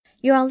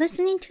You are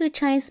listening to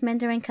Chinese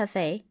Mandarin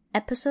Cafe,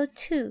 Episode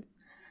 2.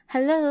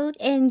 Hello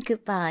and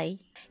goodbye.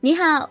 你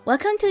好,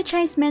 welcome to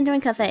Chinese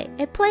Mandarin Cafe,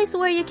 a place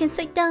where you can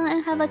sit down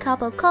and have a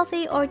cup of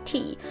coffee or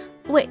tea.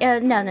 Wait,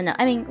 no.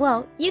 I mean,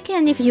 well, you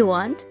can if you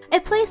want. A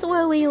place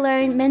where we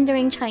learn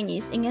Mandarin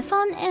Chinese in a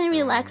fun and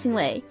relaxing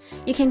way.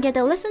 You can get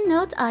the lesson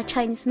notes at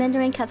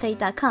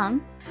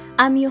ChineseMandarinCafe.com.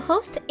 I'm your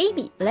host,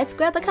 Amy. Let's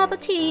grab a cup of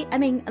tea.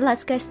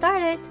 Let's get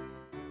started.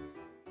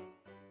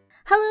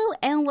 Hello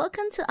and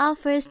welcome to our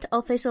first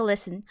official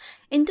lesson.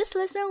 In this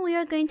lesson, we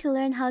are going to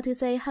learn how to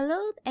say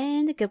hello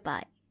and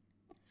goodbye.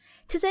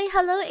 To say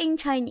hello in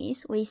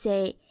Chinese, we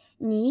say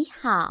你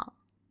好.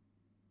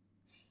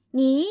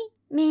 你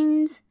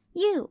means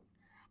you,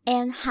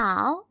 and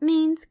好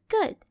means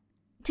good.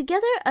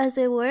 Together as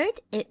a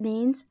word, it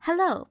means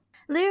hello.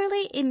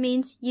 Literally, it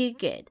means you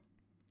good.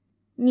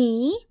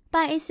 你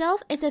by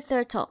itself is a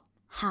third tone.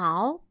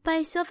 好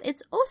by itself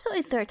is also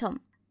a third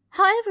tone.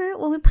 However,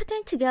 when we put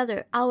them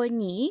together, our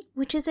你,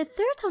 which is a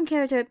third tone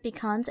character,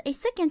 becomes a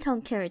second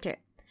tone character.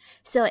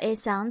 So it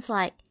sounds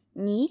like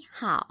你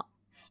好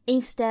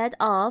instead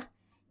of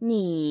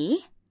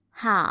你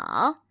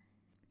好.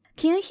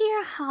 Can you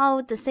hear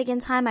how the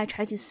second time I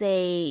tried to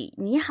say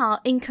你好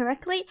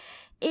incorrectly?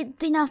 It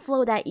did not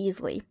flow that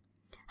easily.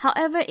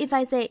 However, if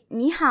I say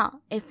你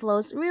好, it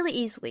flows really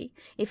easily.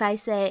 If I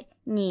say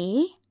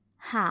你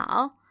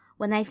好,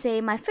 when I say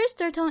my first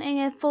third tone in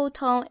a full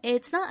tone,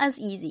 it's not as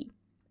easy.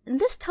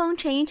 This tone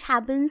change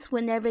happens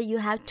whenever you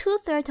have two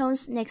third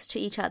tones next to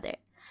each other.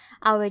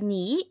 Our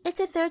你 is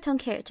a third tone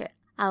character.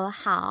 Our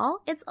好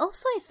is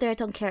also a third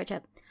tone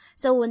character.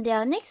 So when they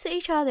are next to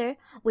each other,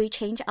 we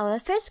change our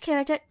first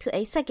character to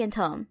a second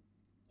tone.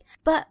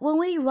 But when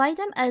we write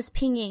them as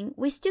pinyin,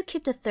 we still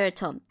keep the third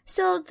tone.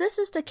 So this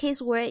is the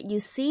case where you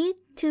see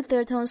two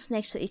third tones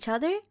next to each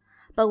other,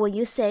 but when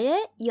you say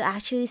it, you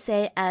actually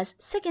say it as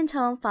second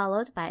tone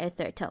followed by a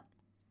third tone.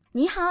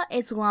 你好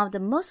is one of the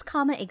most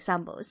common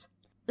examples.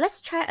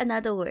 Let's try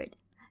another word.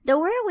 The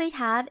word we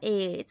have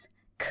is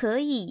可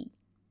以.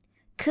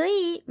 可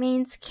以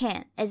means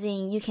can, as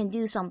in you can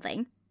do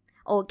something.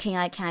 Or can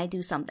I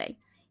do something?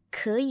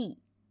 可以.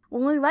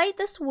 When we write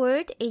this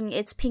word in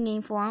its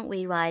pinyin form,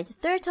 we write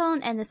third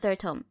tone and the third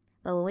tone.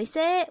 But when we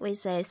say it, we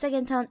say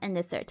second tone and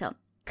the third tone.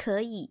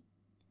 可以.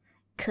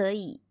 可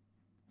以.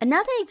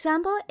 Another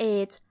example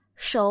is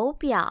手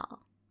表.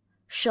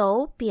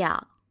 手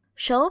表.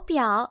 手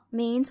表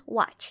means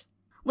watch.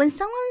 When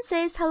someone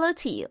says hello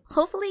to you,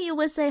 hopefully you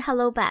will say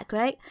hello back,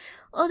 right?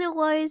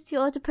 Otherwise, the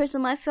other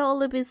person might feel a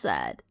little bit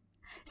sad.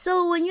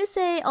 So when you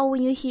say or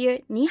when you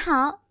hear 你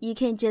好, you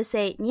can just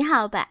say 你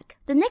好 back.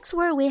 The next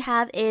word we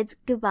have is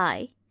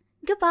goodbye.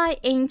 Goodbye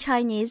in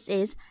Chinese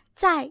is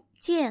再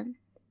见.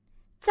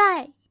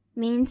 再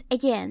means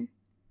again.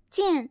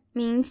 见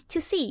means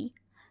to see.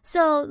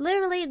 So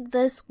literally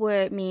this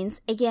word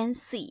means again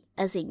see,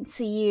 as in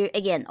see you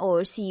again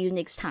or see you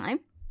next time.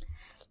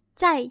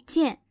 再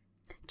见.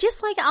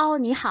 Just like our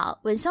你好,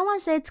 when someone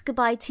says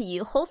goodbye to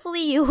you,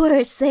 hopefully you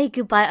will say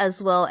goodbye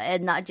as well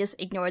and not just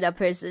ignore that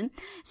person.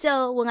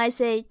 So when I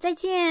say 再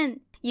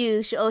见,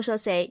 you should also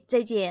say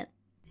再见.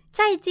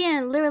 再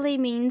见 literally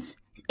means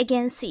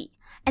again see.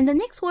 And the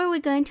next word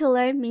we're going to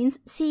learn means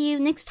see you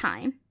next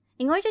time.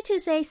 In order to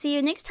say see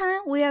you next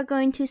time, we are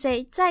going to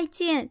say 再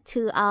见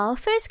to our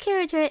first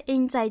character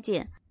in 再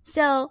见.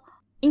 So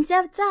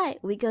instead of 在,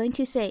 we're going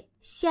to say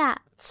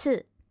下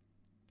次.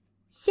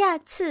 下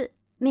次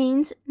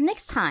means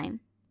next time.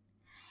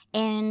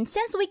 And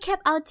since we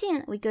kept our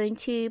见, we're going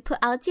to put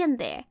our 见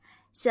there.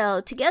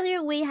 So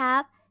together we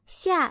have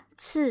下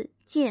次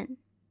见.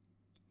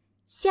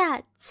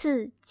 下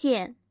次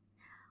见,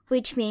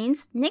 which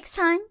means next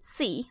time,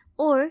 see,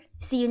 or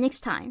see you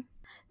next time.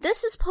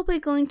 This is probably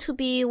going to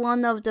be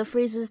one of the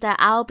phrases that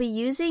I'll be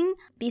using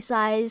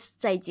besides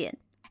再见.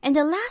 And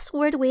the last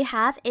word we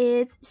have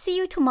is see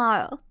you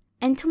tomorrow.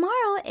 And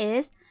tomorrow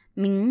is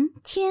明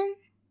天.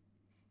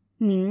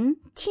 明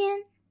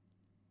天.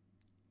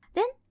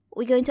 Then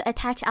we're going to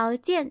attach our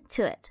见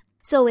to it.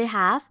 So we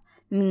have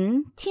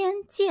明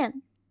天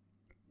见.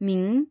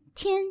 明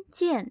天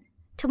见.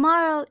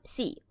 Tomorrow,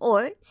 see,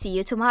 or see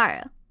you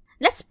tomorrow.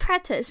 Let's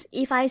practice.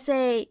 If I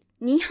say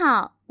你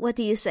好, what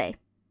do you say?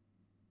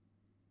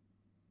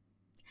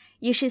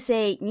 You should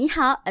say 你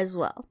好 as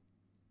well.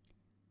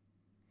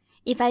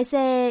 If I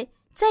say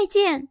再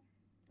见,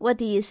 what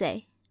do you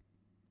say?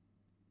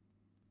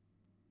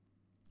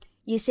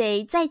 You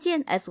say 再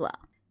见 as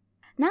well.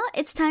 Now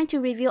it's time to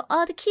review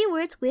all the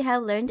keywords we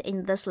have learned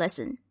in this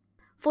lesson.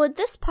 For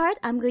this part,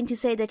 I'm going to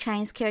say the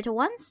Chinese character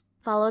once,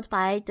 followed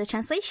by the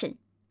translation.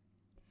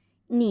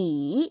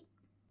 你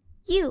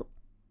you.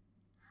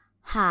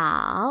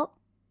 好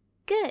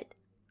good.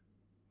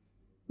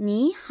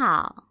 你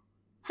好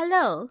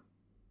hello.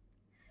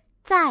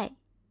 在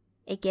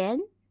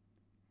again.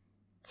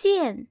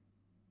 见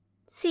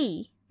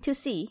see to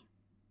see.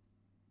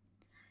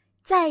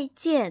 再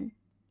见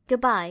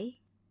goodbye.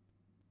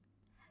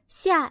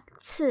 下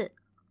次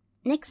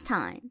next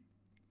time.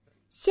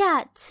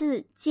 下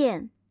次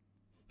见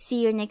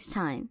see you next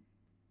time.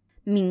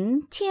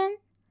 明天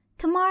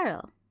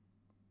tomorrow.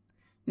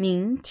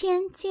 明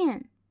天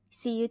见.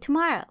 See you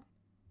tomorrow.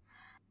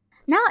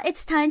 Now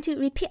it's time to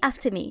repeat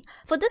after me.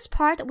 For this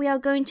part, we are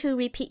going to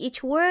repeat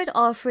each word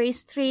or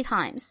phrase 3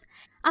 times.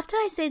 After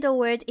I say the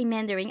word in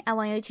Mandarin, I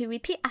want you to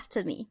repeat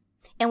after me.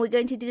 And we're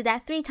going to do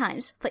that 3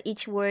 times for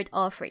each word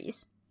or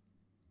phrase.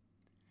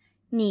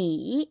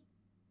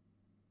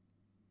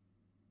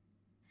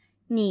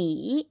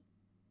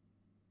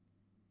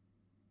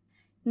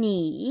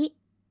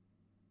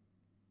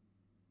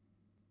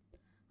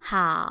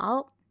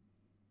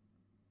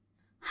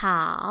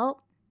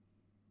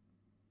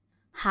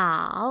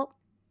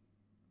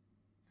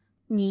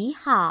 你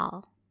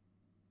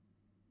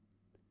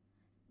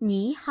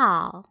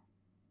好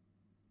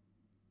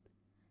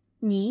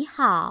你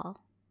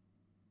好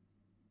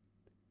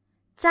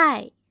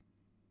再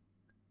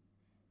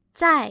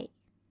见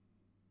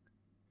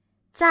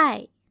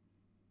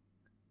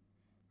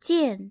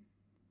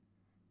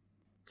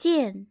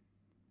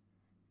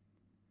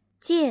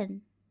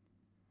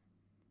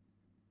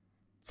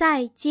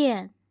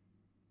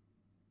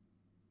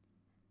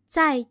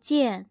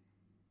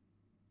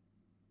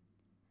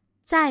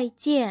再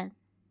见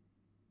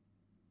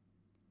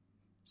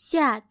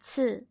下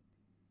次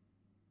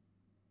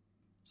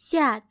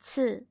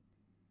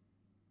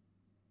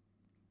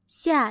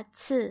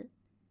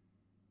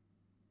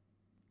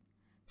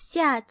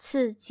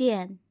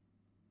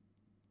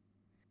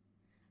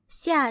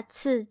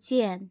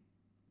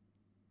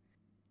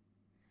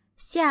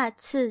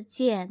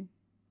见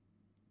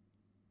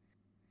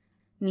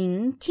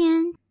明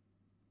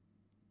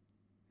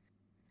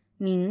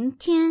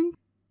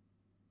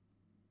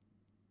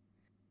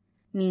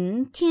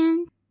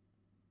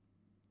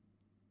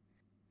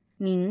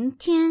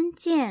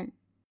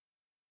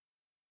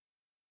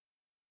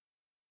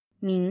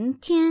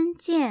天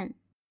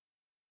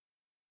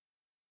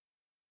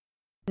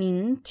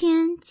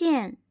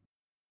见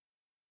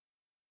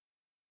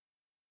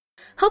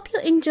Hope you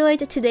enjoyed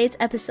today's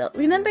episode.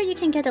 Remember, you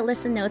can get the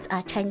lesson notes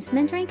at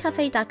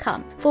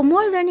ChineseMandarinCafe.com. For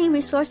more learning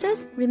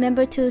resources,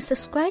 remember to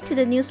subscribe to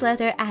the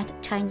newsletter at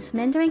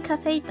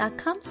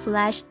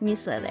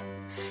ChineseMandarinCafe.com/newsletter.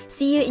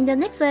 See you in the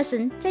next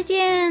lesson. 再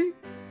见